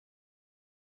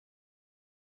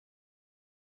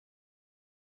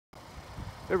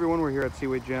Hey everyone, we're here at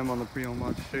Seaway Gym on the pre-owned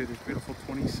lot to show you this beautiful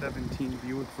 2017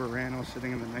 Buick Verano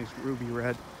sitting in the nice ruby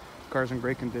red. Car's in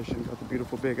great condition, got the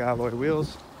beautiful big alloy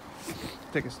wheels.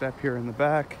 Take a step here in the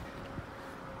back.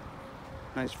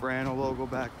 Nice Verano logo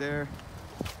back there.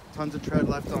 Tons of tread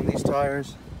left on these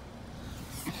tires.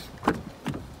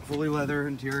 Fully leather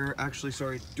interior,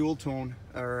 dual tone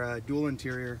or dual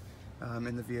interior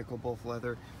in the vehicle, both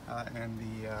leather and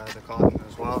the cotton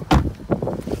as well.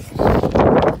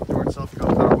 Door itself, you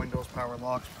got power windows, power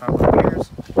locks, power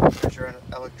mirrors. There's your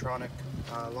electronic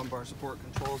lumbar support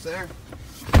controls there.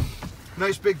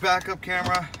 Nice big backup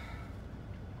camera.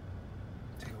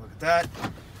 Take a look at that.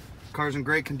 Car's in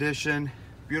great condition.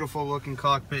 Beautiful looking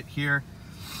cockpit here.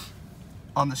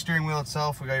 On the steering wheel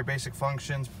itself, we got your basic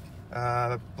functions,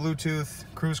 Bluetooth,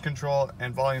 cruise control,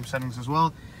 and volume settings as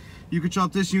well. You can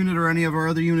shop this unit or any of our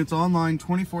other units online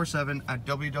 24/7 at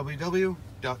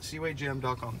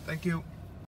www.seawaygym.com. Thank you.